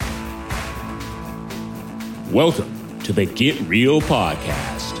Welcome to the Get Real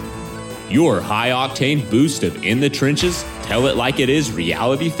Podcast, your high-octane boost of in the trenches, tell it like it is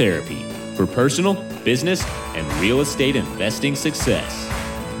reality therapy for personal, business, and real estate investing success.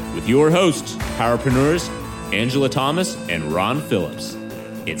 With your hosts, powerpreneurs, Angela Thomas and Ron Phillips.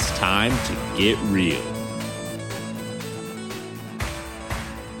 It's time to get real.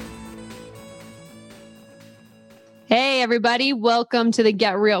 Hey, everybody. Welcome to the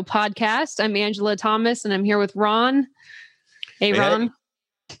Get Real Podcast. I'm Angela Thomas, and I'm here with Ron. Hey, Ron.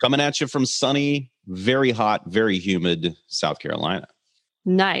 Hey. Coming at you from sunny, very hot, very humid South Carolina.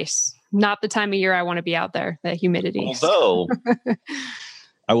 Nice. Not the time of year I want to be out there, that humidity. Although,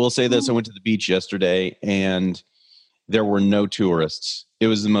 I will say this. I went to the beach yesterday, and there were no tourists. It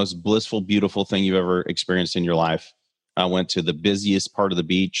was the most blissful, beautiful thing you've ever experienced in your life. I went to the busiest part of the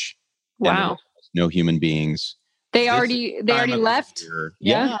beach. Wow. And there was no human beings. They already left?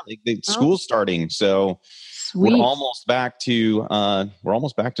 Yeah. School's starting. So Sweet. we're almost back to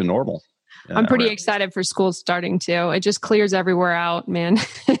normal. I'm pretty excited for school starting too. It just clears everywhere out, man.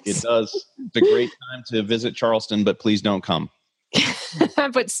 It does. It's a great time to visit Charleston, but please don't come.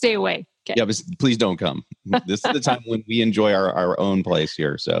 But stay away. Okay. Yeah, but please don't come. This is the time when we enjoy our own place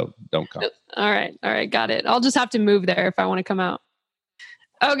here. So don't come. All right. Got it. I'll just have to move there if I want to come out.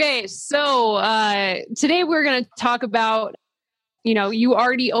 Okay, so today we're going to talk about, you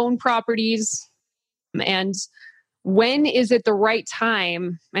already own properties, and when is it the right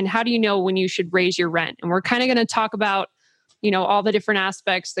time, and how do you know when you should raise your rent? And we're kind of going to talk about, all the different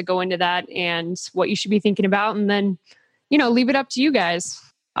aspects that go into that and what you should be thinking about, and then, leave it up to you guys.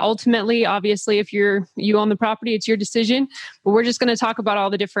 Ultimately, obviously, if you own the property, it's your decision, but we're just going to talk about all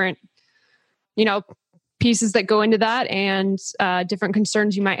the different, pieces that go into that and different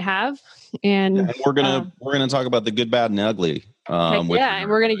concerns you might have. And we're gonna talk about the good, bad, and ugly. And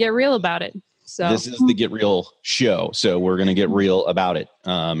we're gonna get real about it. So this is the Get Real show. So we're gonna get real about it.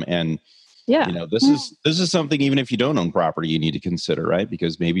 This is something, even if you don't own property, you need to consider, right?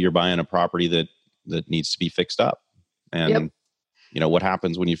 Because maybe you're buying a property that needs to be fixed up. And what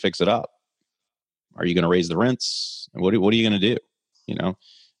happens when you fix it up? Are you gonna raise the rents? What are you gonna do?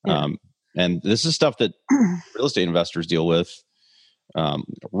 And this is stuff that real estate investors deal with,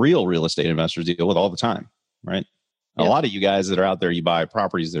 real estate investors deal with all the time, right? Yep. A lot of you guys that are out there, you buy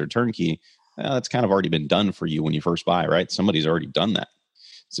properties that are turnkey. That's kind of already been done for you when you first buy, right? Somebody's already done that.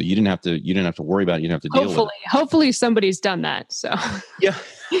 So you didn't have to worry about it. You didn't have to deal with it. Hopefully somebody's done that. So yeah,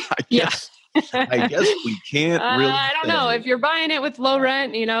 I guess we can't really. I don't know. If you're buying it with low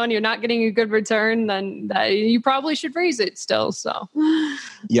rent, and you're not getting a good return, then you probably should raise it still. So,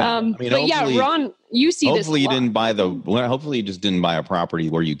 Ron, you see this. Hopefully hopefully you just didn't buy a property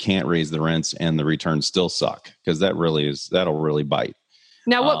where you can't raise the rents and the returns still suck, because that'll really bite.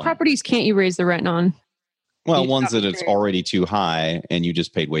 Now, what properties can't you raise the rent on? Well, ones that it's already too high and you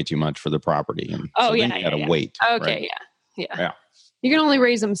just paid way too much for the property. And you got to wait. Okay. Right? Yeah. You can only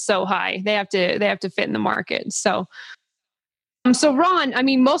raise them so high. They have to fit in the market. So Ron,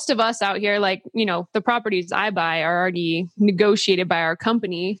 most of us out here, the properties I buy are already negotiated by our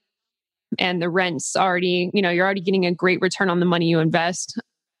company, and the rent's already, you're already getting a great return on the money you invest.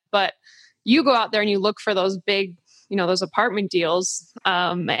 But you go out there and you look for those big, those apartment deals.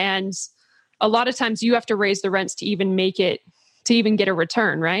 And a lot of times you have to raise the rents to even get a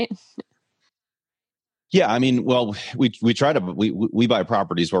return, right? Yeah, we try to we buy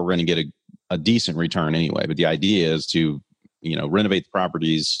properties where we're going to get a decent return anyway. But the idea is to renovate the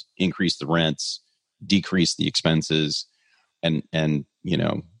properties, increase the rents, decrease the expenses, and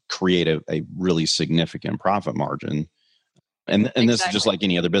create a really significant profit margin. And this is just like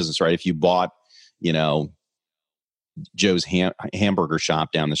any other business, right? If you bought Joe's hamburger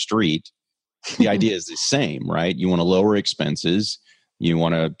shop down the street, the idea is the same, right? You want to lower expenses. You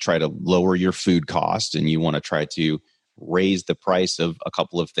want to try to lower your food cost, and you want to try to raise the price of a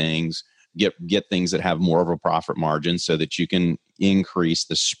couple of things, get things that have more of a profit margin so that you can increase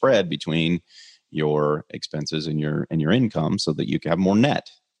the spread between your expenses and your income so that you can have more net.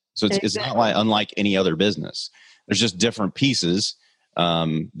 So it's not unlike any other business. There's just different pieces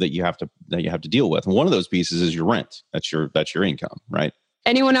that you have to deal with. And one of those pieces is your rent. That's your income, right?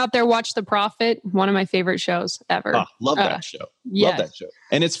 Anyone out there watch The Profit? One of my favorite shows ever. Love that show. Yes. Love that show.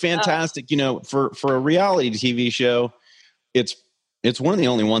 And it's fantastic. For a reality TV show, it's one of the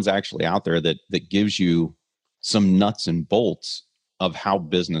only ones actually out there that gives you some nuts and bolts of how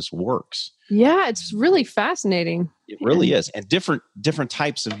business works. Yeah, it's really fascinating. It really is. And different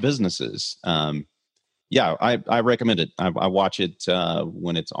types of businesses. I recommend it. I watch it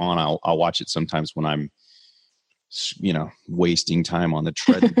when it's on. I'll watch it sometimes when I'm wasting time on the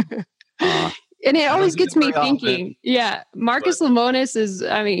treadmill. And it always do gets it me very often, thinking. Yeah, Marcus Lemonis is.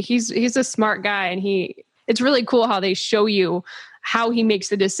 I mean, he's a smart guy, and it's really cool how they show you how he makes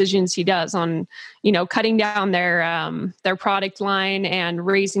the decisions he does on, cutting down their product line and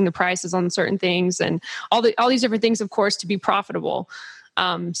raising the prices on certain things and all these different things, of course, to be profitable.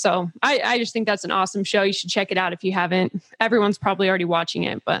 So I just think that's an awesome show. You should check it out if you haven't. Everyone's probably already watching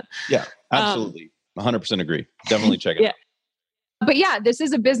it, but yeah, absolutely. 100% agree. Definitely check it out. But yeah, this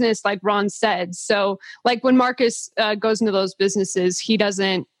is a business, like Ron said. So like when Marcus goes into those businesses, he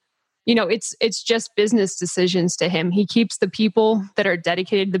doesn't, it's just business decisions to him. He keeps the people that are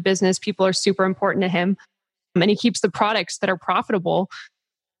dedicated to the business. People are super important to him. And he keeps the products that are profitable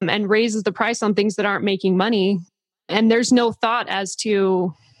and raises the price on things that aren't making money. And there's no thought as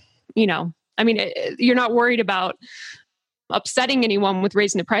to, you're not worried about upsetting anyone with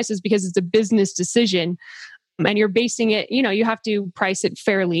raising the prices because it's a business decision. And you're basing it, you have to price it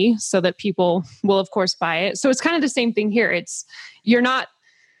fairly so that people will, of course, buy it. So it's kind of the same thing here.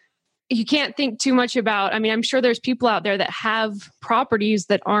 You can't think too much about, I'm sure there's people out there that have properties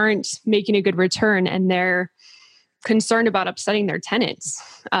that aren't making a good return and they're concerned about upsetting their tenants.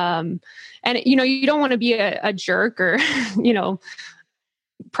 And, you don't want to be a jerk or,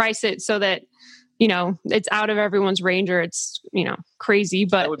 price it so that, it's out of everyone's range or it's, crazy,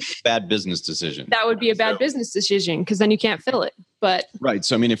 but that would be a bad business decision. That would be a bad business decision because then you can't fill it. But right.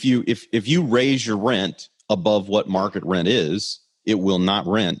 So, if you raise your rent above what market rent is, it will not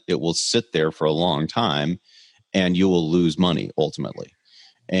rent. It will sit there for a long time and you will lose money ultimately.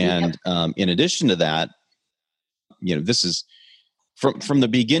 And in addition to that, this is from the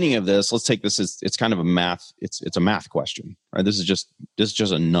beginning of this, let's take this as it's kind of a math. It's a math question, right? This is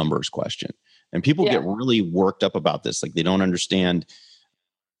just a numbers question. And people get really worked up about this. Like they don't understand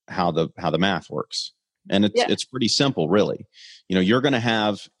how the math works. And it's pretty simple, really. You're going to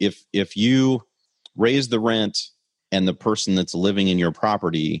have, if you raise the rent and the person that's living in your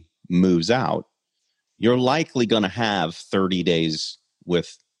property moves out, you're likely going to have 30 days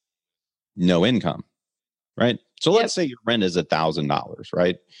with no income, right? So let's say your rent is $1,000,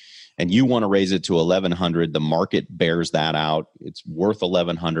 right? And you want to raise it to $1,100. The market bears that out. It's worth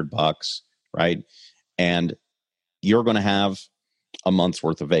 $1,100, right? And you're going to have a month's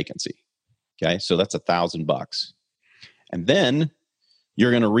worth of vacancy. Okay. So that's $1,000. And then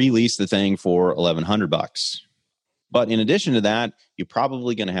you're going to release the thing for $1,100. But in addition to that, you're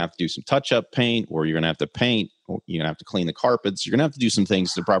probably going to have to do some touch-up paint, or you're going to have to paint, or you're going to have to clean the carpets. You're going to have to do some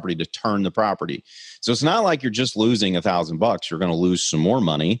things to the property to turn the property. So it's not like you're just losing $1,000. You're going to lose some more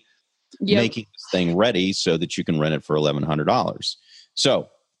money making this thing ready so that you can rent it for $1,100. So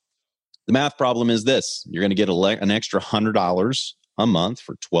the math problem is this. You're going to get an extra $100 a month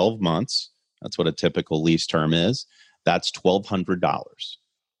for 12 months. That's what a typical lease term is. That's $1,200,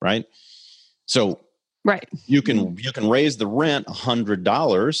 right? So right. You can raise the rent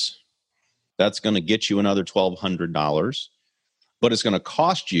 $100. That's going to get you another $1,200, but it's going to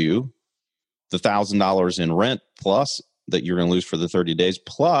cost you the $1,000 in rent plus that you're going to lose for the 30 days.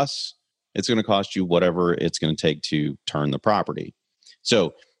 Plus, it's going to cost you whatever it's going to take to turn the property.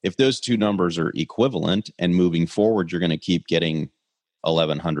 So if those two numbers are equivalent and moving forward, you're going to keep getting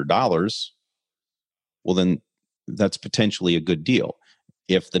 $1,100. Well, then that's potentially a good deal.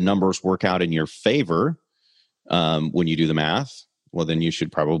 If the numbers work out in your favor when you do the math, well, then you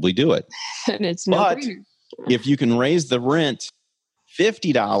should probably do it. And it's no brainer. If you can raise the rent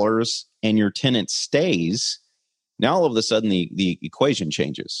 $50 and your tenant stays, now all of a sudden the equation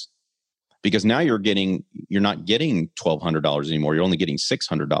changes, because now you're not getting $1,200 anymore. You're only getting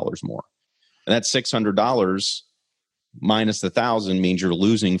 $600 more, and that $600 minus the $1,000 means you're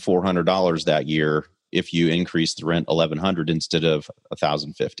losing $400 that year if you increase the rent $1,100 instead of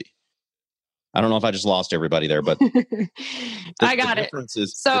 $1,050. I don't know if I just lost everybody there, but I got it.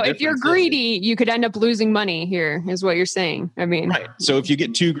 So if you're greedy, you could end up losing money here, is what you're saying. Right. So if you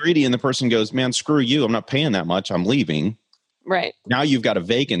get too greedy and the person goes, man, screw you, I'm not paying that much, I'm leaving. Right. Now you've got a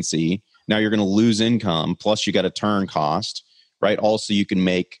vacancy. Now you're going to lose income. Plus you got a turn cost, right? Also, you can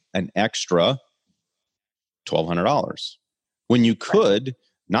make an extra $1,200 when you could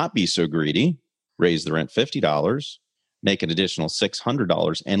not be so greedy, raise the rent $50, make an additional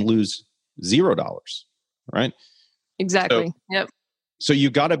 $600 and lose $0, right? Exactly. Yep. So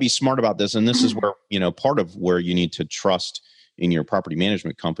you've got to be smart about this. And this is where, part of where you need to trust in your property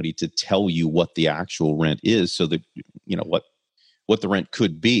management company to tell you what the actual rent is, so that, what the rent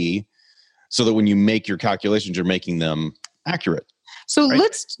could be, so that when you make your calculations, you're making them accurate. So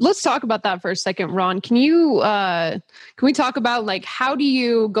let's talk about that for a second, Ron. Can we talk about how do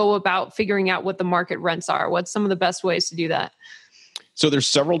you go about figuring out what the market rents are? What's some of the best ways to do that? So there's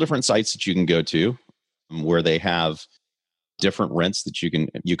several different sites that you can go to where they have different rents that you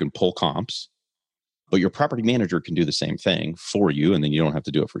can pull comps, but your property manager can do the same thing for you, and then you don't have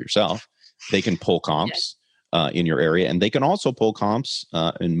to do it for yourself. They can pull comps in your area, and they can also pull comps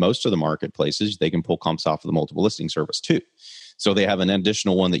in most of the marketplaces. They can pull comps off of the multiple listing service too. So they have an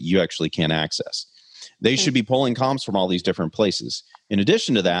additional one that you actually can't access. They should be pulling comps from all these different places. In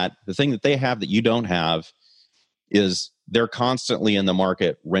addition to that, the thing that they have that you don't have is they're constantly in the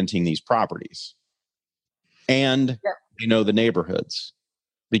market renting these properties. And they know the neighborhoods,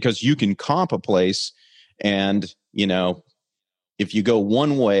 because you can comp a place and, if you go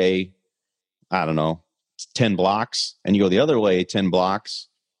one way, I don't know, 10 blocks, and you go the other way 10 blocks,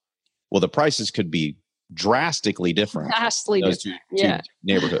 well, the prices could be drastically different. Vastly different. Two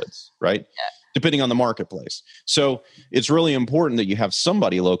neighborhoods, right? Yeah. Depending on the marketplace. So it's really important that you have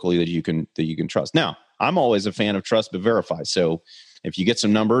somebody locally that you can trust. Now, I'm always a fan of trust but verify. So if you get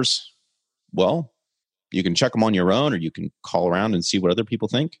some numbers, well, you can check them on your own, or you can call around and see what other people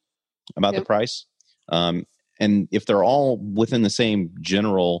think about the price. And if they're all within the same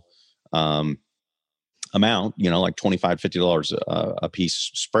general amount, like $25, $50 a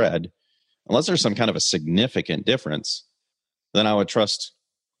piece spread, unless there's some kind of a significant difference, then I would trust,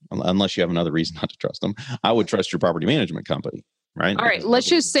 unless you have another reason not to trust them, I would trust your property management company, right? All right. Let's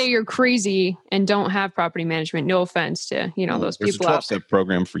just say you're crazy and don't have property management. No offense to, those there's people. There's a 12-step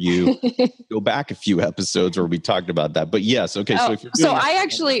program for you. Go back a few episodes where we talked about that. But yes, okay.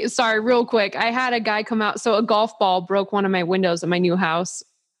 Sorry, real quick. I had a guy come out. So a golf ball broke one of my windows in my new house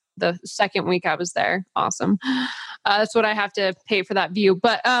the second week I was there. Awesome. That's what I have to pay for that view.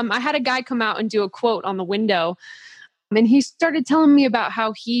 But I had a guy come out and do a quote on the window. And he started telling me about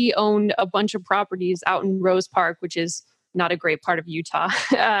how he owned a bunch of properties out in Rose Park, which is not a great part of Utah,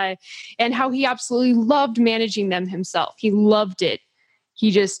 and how he absolutely loved managing them himself. He loved it.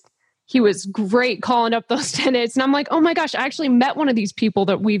 He was great calling up those tenants. And I'm like, oh my gosh, I actually met one of these people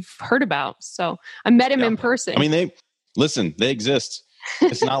that we've heard about. So I met him in person. I mean, they exist.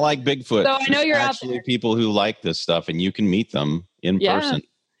 It's not like Bigfoot. So I know you're actually out there. People who like this stuff, and you can meet them in person.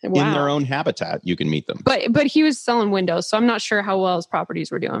 Wow. In their own habitat, you can meet them. But he was selling windows, so I'm not sure how well his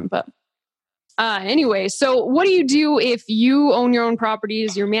properties were doing. But anyway, so what do you do if you own your own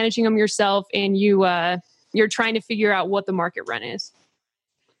properties, you're managing them yourself, and you're trying to figure out what the market rent is?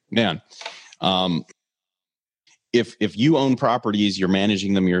 Man, if you own properties, you're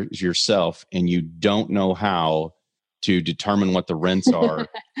managing them yourself, and you don't know how to determine what the rents are,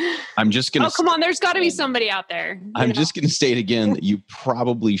 I'm just going to... Oh, come on. There's got to be somebody out there. I'm just going to state again that you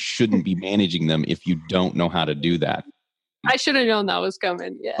probably shouldn't be managing them if you don't know how to do that. I should have known that was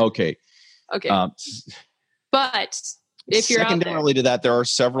coming. Yeah. Okay. But if you're secondarily to that, there are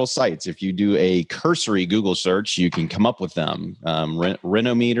several sites. If you do a cursory Google search, you can come up with them.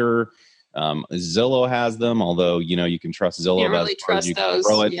 Renometer, Zillow has them, although, you can trust Zillow. You can't really trust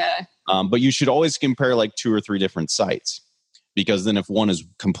those. Yeah. But you should always compare like 2 or 3 different sites, because then if one is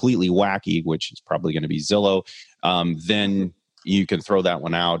completely wacky, which is probably going to be Zillow, then you can throw that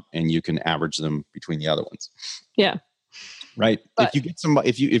one out and you can average them between the other ones. Yeah. Right. But if you get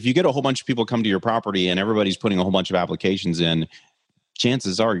if you get a whole bunch of people come to your property and everybody's putting a whole bunch of applications in,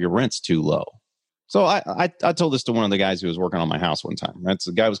 chances are your rent's too low. So I told this to one of the guys who was working on my house one time. Right.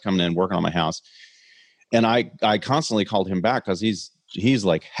 So the guy was coming in working on my house, and I constantly called him back because he's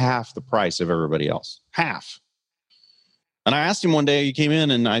like half the price of everybody else. Half. And I asked him one day, he came in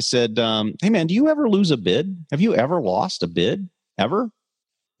and I said, hey man, do you ever lose a bid? Have you ever lost a bid? Ever?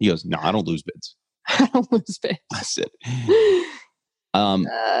 He goes, no, I don't lose bids. I don't lose bids. I said,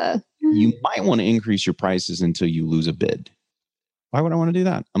 you might want to increase your prices until you lose a bid. Why would I want to do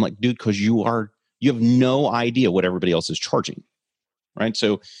that? I'm like, dude, because you have no idea what everybody else is charging. Right.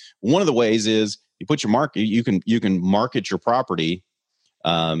 So one of the ways is you put your market, you can market your property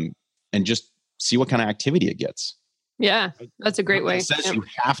and just see what kind of activity it gets. Yeah, that's a great way. It says you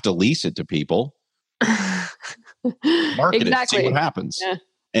have to lease it to people. Market it, see what happens. Yeah.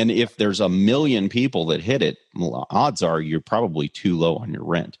 And if there's 1 million people that hit it, well, odds are you're probably too low on your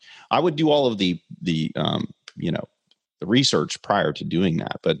rent. I would do all of the research prior to doing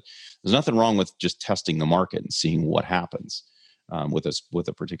that, but there's nothing wrong with just testing the market and seeing what happens with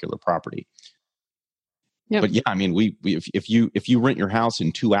a particular property. Yep. But yeah, I mean, if you rent your house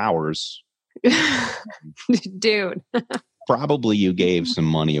in 2 hours, dude, probably you gave some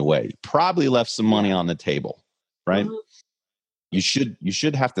money away. Probably left some money on the table, right? Mm-hmm. You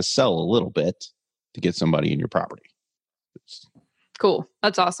should have to sell a little bit to get somebody in your property. Cool.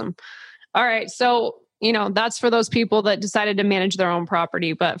 That's awesome. All right. So that's for those people that decided to manage their own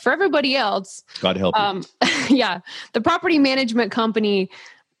property. But for everybody else, God help you. yeah, the property management company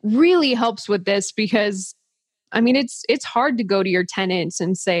really helps with this because, it's hard to go to your tenants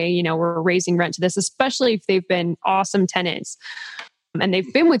and say, we're raising rent to this, especially if they've been awesome tenants and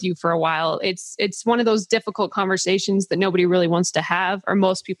they've been with you for a while. It's one of those difficult conversations that nobody really wants to have, or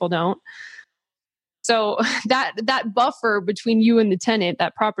most people don't. So that buffer between you and the tenant,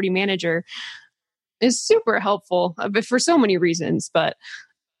 that property manager, is super helpful, but for so many reasons. But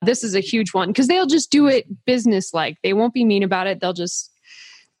this is a huge one because they'll just do it business-like. They won't be mean about it. They'll just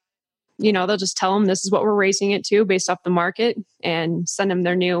tell them this is what we're raising it to based off the market and send them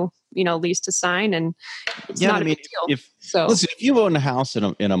their new, lease to sign. And it's not a big deal. Listen, if you own a house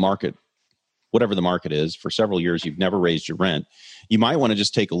in a market, whatever the market is, for several years, you've never raised your rent, you might want to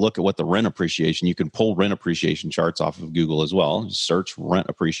just take a look at what the rent appreciation, you can pull rent appreciation charts off of Google as well. Search rent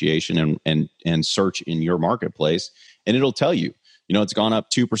appreciation and search in your marketplace, and it'll tell you, it's gone up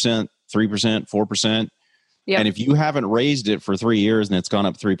 2%, 3%, 4%. Yep. And if you haven't raised it for 3 years and it's gone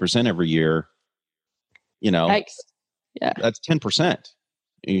up 3% every year, Yikes. Yeah, that's 10%.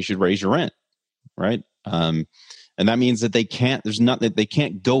 And you should raise your rent, right? And that means that they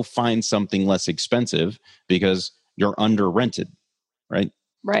can't go find something less expensive because you're under rented, right?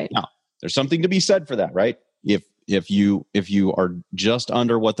 Right. Now, there's something to be said for that, right? If you are just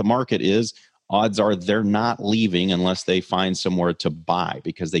under what the market is, odds are they're not leaving unless they find somewhere to buy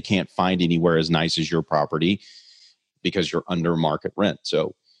because they can't find anywhere as nice as your property because you're under market rent.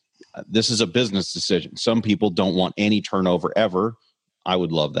 So this is a business decision. Some people don't want any turnover ever. I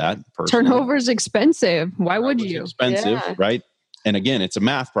would love that. Personally. Turnover is expensive. Why would you? Expensive, right? And again, it's a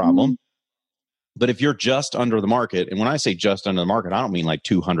math problem. Mm-hmm. But if you're just under the market, and when I say just under the market, I don't mean like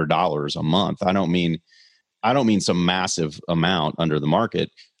 $200 a month. I don't mean some massive amount under the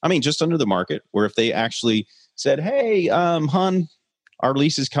market. I mean, just under the market, where if they actually said, hey, hon, our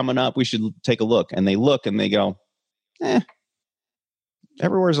lease is coming up, we should take a look. And they look and they go,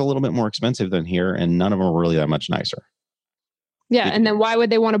 everywhere's a little bit more expensive than here, and none of them are really that much nicer. Yeah, and then why would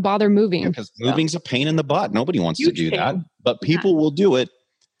they want to bother moving? Because moving's a pain in the butt. Nobody wants to do that. But people will do it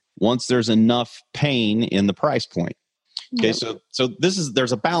once there's enough pain in the price point. Okay, so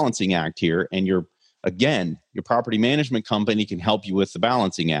there's a balancing act here, and your property management company can help you with the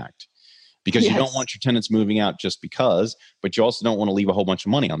balancing act because you don't want your tenants moving out just because, but you also don't want to leave a whole bunch of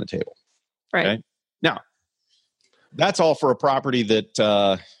money on the table. Right. Okay? Now, that's all for a property that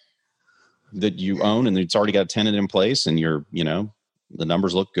you own and it's already got a tenant in place and the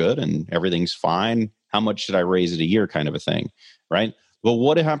numbers look good and everything's fine. How much should I raise it a year kind of a thing, right? Well,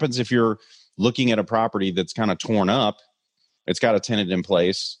 what happens if you're looking at a property that's kind of torn up, it's got a tenant in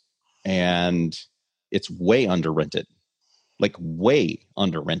place, and it's way under rented, like way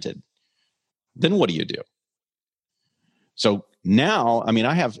under rented? Then what do you do? So now,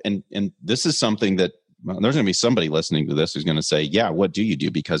 I have, and this is something that there's going to be somebody listening to this who's going to say, yeah, what do you do?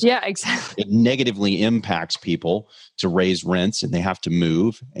 Because exactly. It negatively impacts people to raise rents and they have to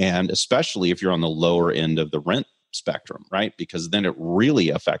move. And especially if you're on the lower end of the rent spectrum, right? Because then it really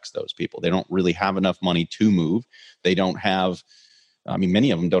affects those people. They don't really have enough money to move. They don't have,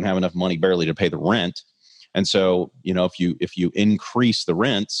 many of them don't have enough money barely to pay the rent. And so, if you increase the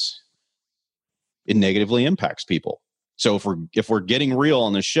rents, it negatively impacts people. So if we're getting real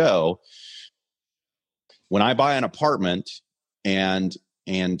on the show, when I buy an apartment and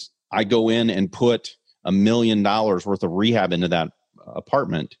I go in and put $1 million worth of rehab into that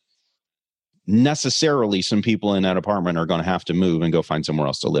apartment, necessarily some people in that apartment are going to have to move and go find somewhere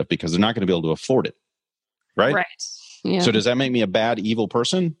else to live because they're not going to be able to afford it. Right? Right. Yeah. So does that make me a bad, evil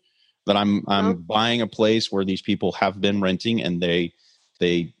person that I'm buying a place where these people have been renting and they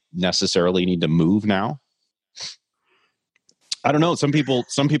necessarily need to move now? I don't know. Some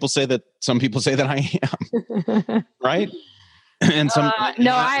people say that I am, right? And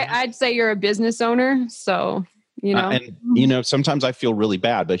I'd say you're a business owner. So, sometimes I feel really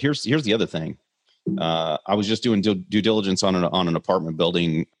bad, but here's the other thing. I was just doing due diligence on an apartment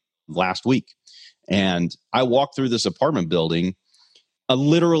building last week, and I walked through this apartment building. I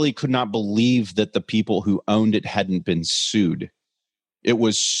literally could not believe that the people who owned it hadn't been sued. It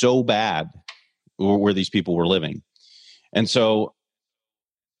was so bad where these people were living. And so,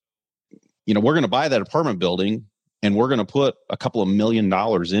 we're going to buy that apartment building and we're going to put a couple of $1 million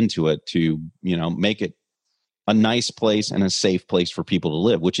into it to, make it a nice place and a safe place for people to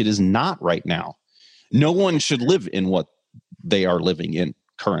live, which it is not right now. No one should live in what they are living in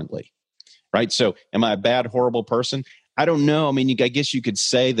currently. Right. So am I a bad, horrible person? I don't know. I guess you could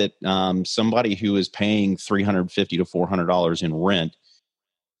say that somebody who is paying $350 to $400 in rent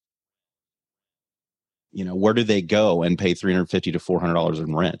where do they go and pay $350 to $400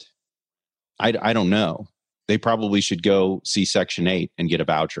 in rent? I don't know. They probably should go see Section 8 and get a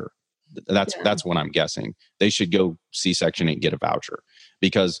voucher. That's what I'm guessing. They should go see Section 8 and get a voucher,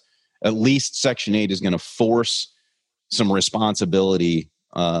 because at least Section 8 is going to force some responsibility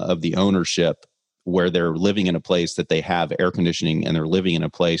of the ownership, where they're living in a place that they have air conditioning, and they're living in a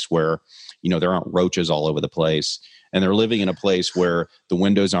place where, there aren't roaches all over the place, and they're living in a place where the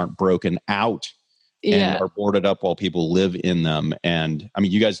windows aren't broken out and are boarded up while people live in them. And I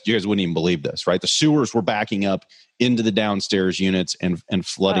mean, you guys wouldn't even believe this, right? The sewers were backing up into the downstairs units and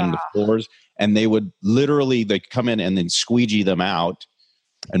flooding the floors. And they would literally, they come in and then squeegee them out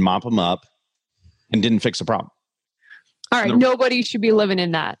and mop them up, and didn't fix the problem. All right. Nobody should be living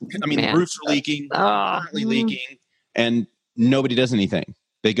in that. I mean, the roofs are leaking, currently leaking, and nobody does anything.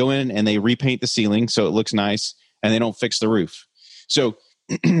 They go in and they repaint the ceiling so it looks nice, and they don't fix the roof. So,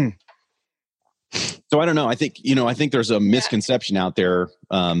 so I don't know. I think there's a misconception out there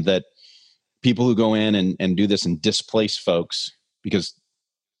that people who go in and do this and displace folks, because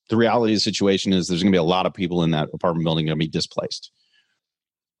the reality of the situation is there's going to be a lot of people in that apartment building going to be displaced.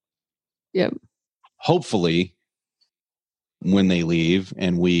 Yep. Hopefully, when they leave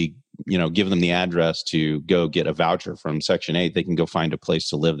and we, give them the address to go get a voucher from Section 8, they can go find a place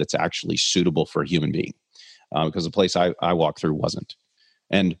to live that's actually suitable for a human being. Because the place I walked through wasn't.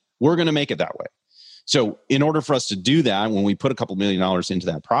 And we're going to make it that way. So in order for us to do that, when we put a couple $1 million into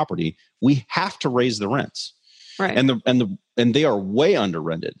that property, we have to raise the rents. Right. And they are way under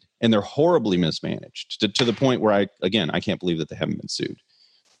rented, and they're horribly mismanaged to the point where I can't believe that they haven't been sued.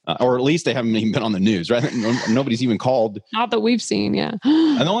 Or at least they haven't even been on the news, right? Nobody's even called. Not that we've seen, yeah.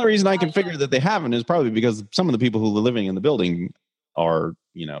 And the only reason I can figure that they haven't is probably because some of the people who are living in the building are,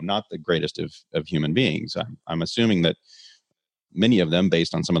 not the greatest of human beings. I'm assuming that many of them,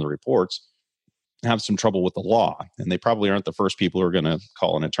 based on some of the reports, have some trouble with the law. And they probably aren't the first people who are going to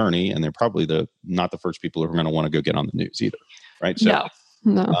call an attorney, and they're probably not the first people who are going to want to go get on the news either, right? So,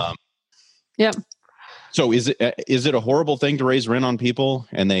 no. Yep. So is it a horrible thing to raise rent on people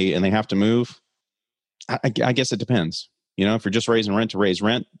and they have to move? I guess it depends. If you're just raising rent to raise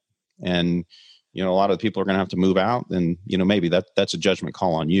rent, and a lot of the people are going to have to move out, then maybe that's a judgment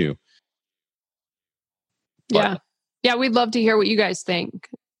call on you. But, yeah, we'd love to hear what you guys think,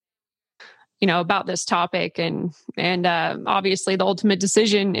 about this topic, and obviously the ultimate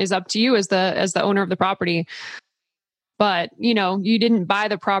decision is up to you as the owner of the property. But you didn't buy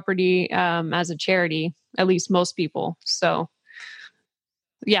the property as a charity. At least most people. So,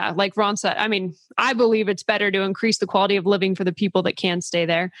 yeah, like Ron said, I mean, I believe it's better to increase the quality of living for the people that can stay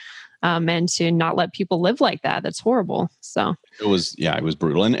there, and to not let people live like that. That's horrible. So it was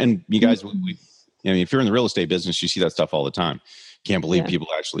brutal. And you guys, if you're in the real estate business, you see that stuff all the time. Can't believe people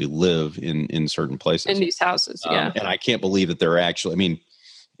actually live in certain places. In these houses, yeah. And I can't believe that they're actually,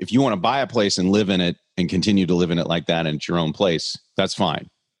 if you want to buy a place and live in it and continue to live in it like that, and it's your own place, that's fine.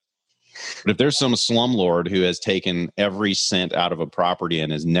 But if there's some slumlord who has taken every cent out of a property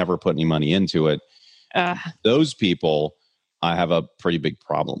and has never put any money into it, those people I have a pretty big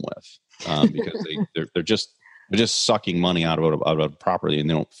problem with, because they're just sucking money out of a property, and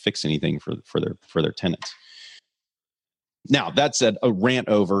they don't fix anything for their tenants. Now, that said, a rant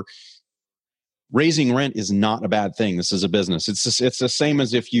over. Raising rent is not a bad thing. This is a business. It's the same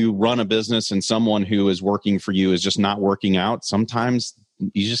as if you run a business and someone who is working for you is just not working out. Sometimes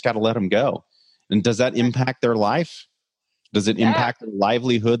you just got to let them go. And does that impact their life? Does it impact their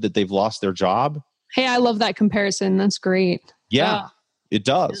livelihood that they've lost their job? Hey, I love that comparison. That's great. Yeah, it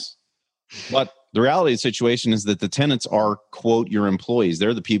does. But the reality of the situation is that the tenants are, quote, your employees.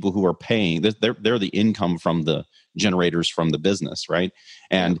 They're the people who are paying. They're the income from the generators from the business, right?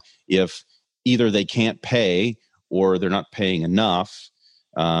 And if either they can't pay or they're not paying enough,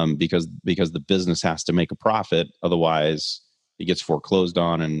 because the business has to make a profit, otherwise it gets foreclosed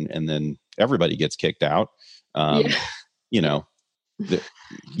on, and then everybody gets kicked out. You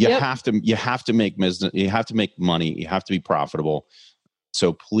have to make business. You have to make money. You have to be profitable.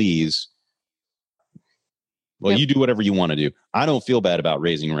 So please, you do whatever you want to do. I don't feel bad about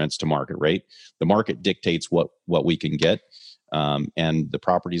raising rents to market rate. The market dictates what we can get, and the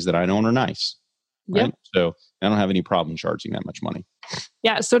properties that I own are nice. Right? Yep. So I don't have any problem charging that much money.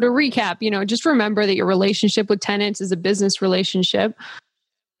 Yeah. So to recap, just remember that your relationship with tenants is a business relationship.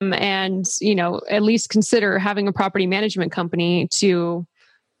 And, at least consider having a property management company to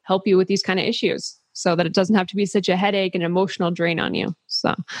help you with these kind of issues, so that it doesn't have to be such a headache and emotional drain on you.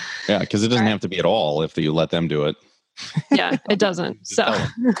 So, yeah, because it doesn't have to be at all if you let them do it. Yeah, it doesn't. So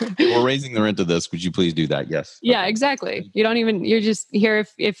we're raising the rent of this. Would you please do that? Yes. Yeah, exactly. You're just here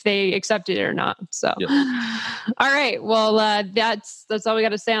if they accept it or not. So, yep. All right. Well, that's all we got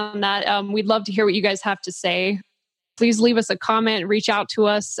to say on that. We'd love to hear what you guys have to say. Please leave us a comment, reach out to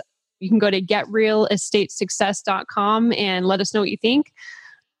us. You can go to getrealestatesuccess.com and let us know what you think.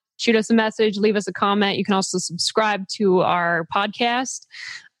 Shoot us a message, leave us a comment. You can also subscribe to our podcast.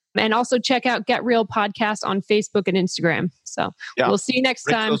 And also check out Get Real Podcast on Facebook and Instagram. So we'll see you next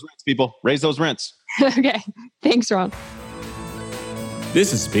time. Raise those rents, people. Raise those rents. Okay. Thanks, Ron.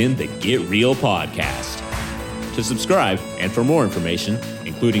 This has been the Get Real Podcast. To subscribe and for more information,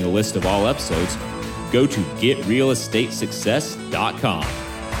 including a list of all episodes, go to getrealestatesuccess.com.